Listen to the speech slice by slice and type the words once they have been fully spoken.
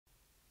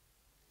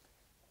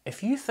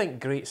If you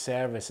think great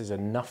service is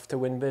enough to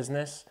win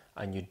business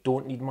and you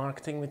don't need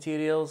marketing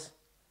materials,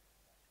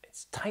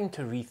 it's time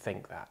to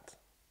rethink that.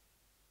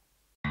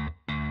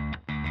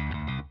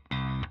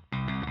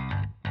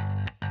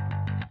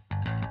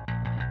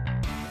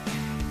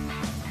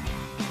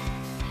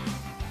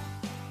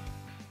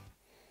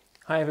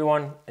 Hi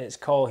everyone, it's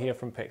Col here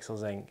from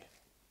Pixels Inc.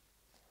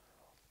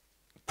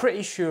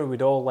 Pretty sure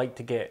we'd all like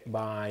to get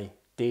by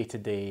day to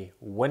day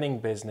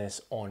winning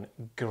business on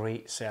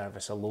great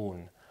service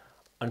alone.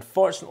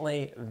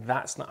 Unfortunately,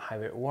 that's not how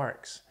it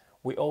works.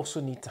 We also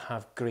need to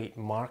have great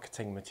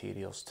marketing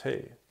materials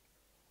too.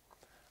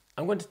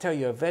 I'm going to tell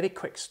you a very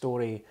quick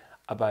story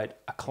about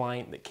a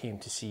client that came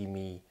to see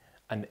me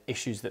and the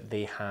issues that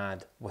they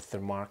had with their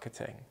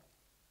marketing.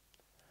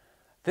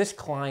 This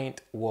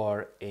client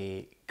were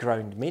a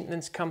ground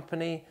maintenance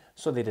company,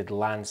 so they did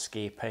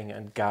landscaping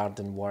and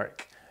garden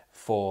work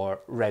for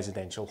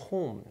residential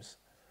homes.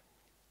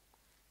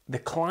 The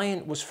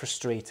client was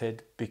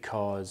frustrated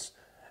because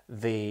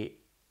they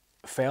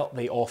felt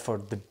they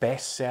offered the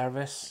best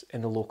service in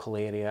the local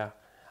area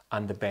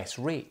and the best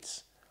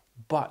rates,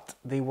 but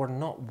they were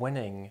not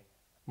winning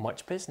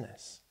much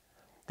business.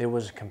 There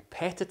was a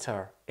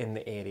competitor in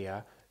the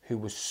area who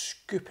was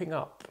scooping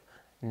up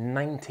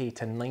 90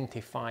 to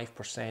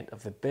 95%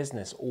 of the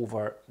business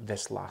over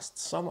this last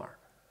summer.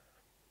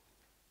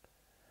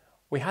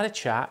 We had a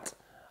chat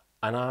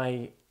and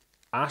I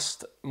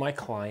asked my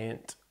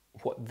client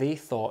what they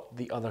thought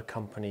the other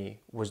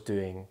company was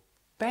doing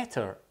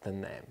better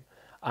than them.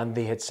 And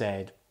they had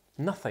said,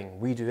 nothing,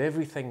 we do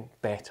everything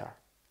better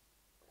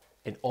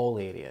in all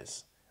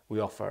areas. We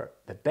offer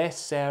the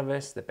best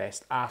service, the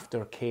best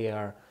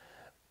aftercare,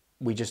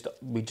 we just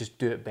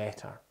do it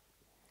better.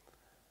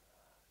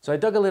 So I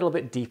dug a little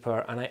bit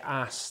deeper and I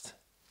asked,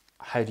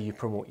 how do you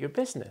promote your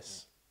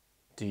business?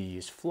 Do you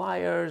use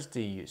flyers? Do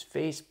you use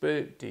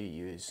Facebook? Do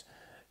you use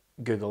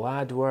Google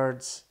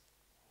AdWords?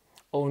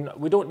 Oh, no,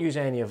 we don't use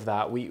any of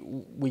that. We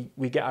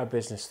get our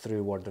business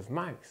through word of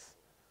mouth.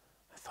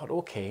 I thought,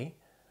 okay,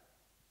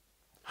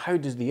 how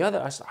does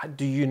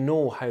do you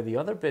know how the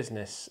other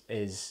business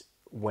is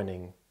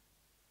winning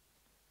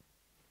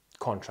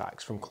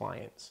contracts from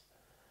clients?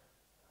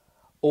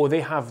 Oh, they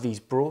have these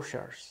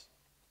brochures.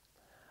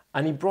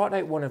 And he brought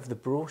out one of the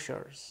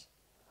brochures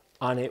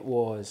and it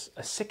was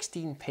a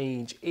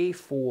 16-page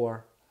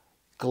A4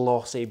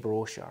 glossy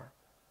brochure.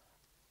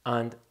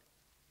 And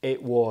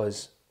it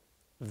was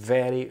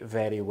very,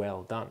 very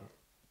well done.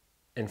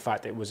 In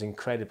fact, it was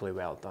incredibly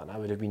well done. I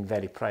would have been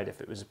very proud if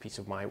it was a piece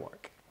of my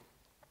work.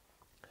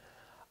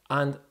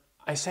 And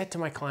I said to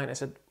my client, I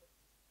said,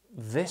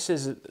 this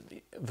is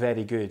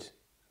very good.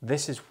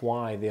 This is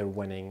why they're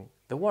winning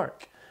the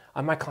work.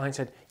 And my client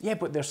said, yeah,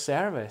 but their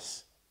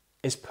service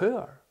is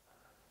poor.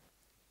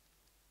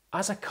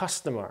 As a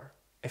customer,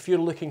 if you're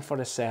looking for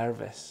a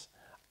service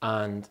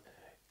and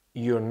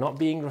you're not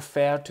being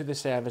referred to the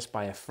service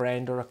by a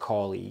friend or a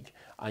colleague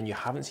and you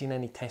haven't seen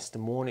any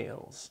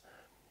testimonials,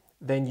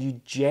 then you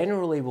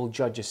generally will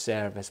judge a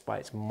service by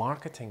its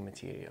marketing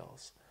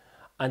materials.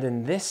 And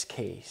in this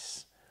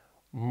case,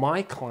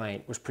 my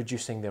client was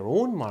producing their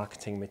own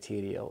marketing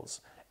materials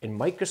in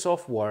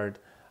Microsoft Word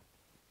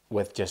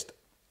with just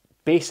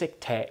basic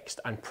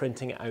text and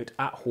printing it out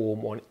at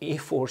home on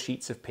A4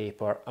 sheets of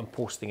paper and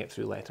posting it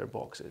through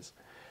letterboxes.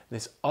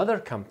 This other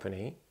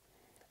company,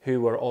 who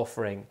were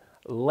offering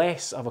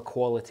less of a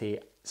quality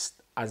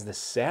as the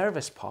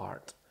service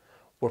part,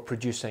 were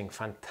producing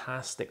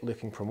fantastic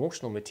looking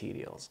promotional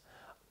materials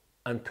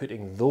and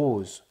putting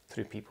those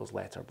through people's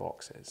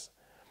letterboxes.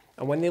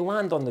 And when they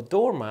land on the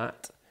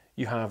doormat,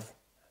 you have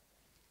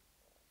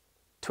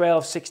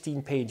 12,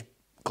 16-page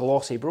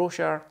glossy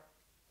brochure,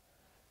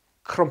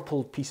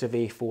 crumpled piece of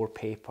A4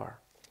 paper.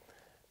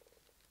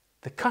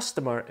 The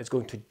customer is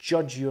going to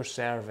judge your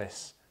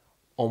service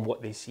on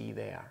what they see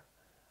there.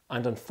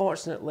 And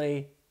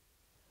unfortunately,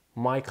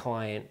 my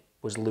client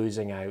was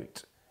losing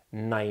out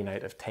 9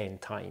 out of 10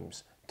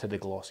 times to the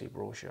glossy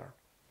brochure.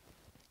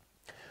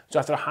 So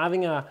after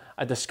having a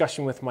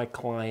discussion with my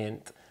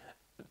client,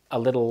 a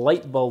little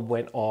light bulb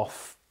went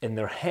off in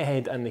their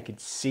head and they could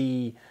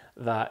see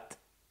that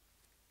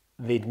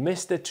they'd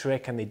missed the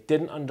trick and they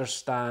didn't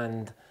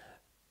understand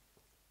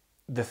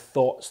the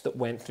thoughts that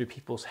went through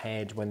people's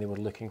heads when they were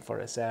looking for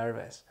a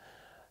service.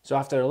 So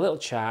after a little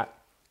chat,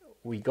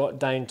 we got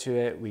down to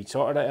it, we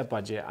sorted out a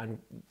budget and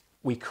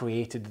we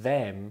created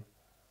them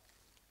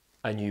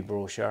a new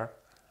brochure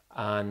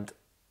and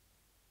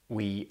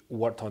we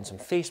worked on some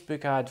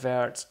Facebook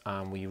adverts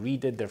and we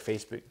redid their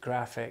Facebook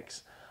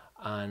graphics,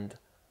 and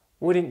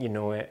wouldn't you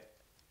know it,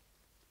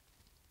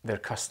 their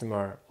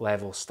customer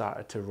levels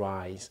started to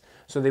rise.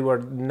 So they were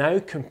now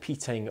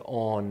competing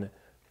on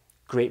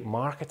great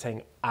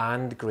marketing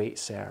and great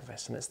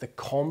service. And it's the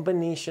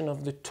combination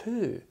of the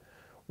two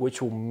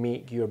which will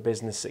make your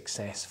business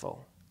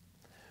successful.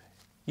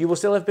 You will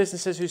still have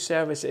businesses whose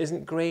service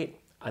isn't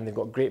great and they've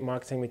got great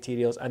marketing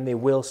materials and they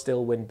will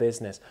still win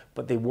business,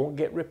 but they won't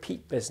get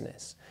repeat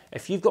business.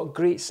 If you've got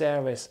great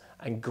service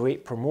and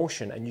great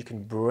promotion and you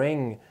can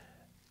bring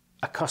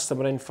a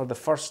customer in for the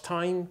first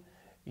time,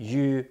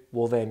 you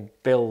will then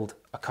build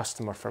a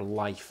customer for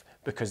life,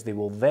 because they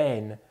will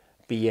then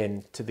be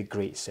into the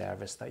great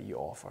service that you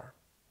offer.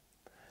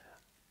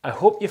 I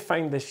hope you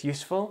found this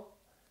useful.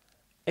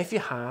 If you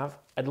have,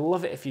 I'd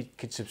love it if you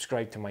could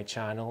subscribe to my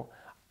channel.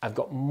 I've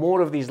got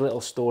more of these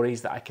little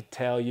stories that I could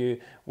tell you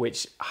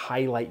which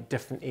highlight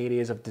different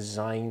areas of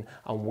design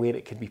and where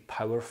it could be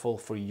powerful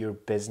for your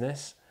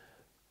business.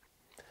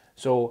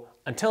 So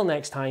until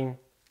next time,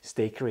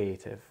 stay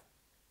creative.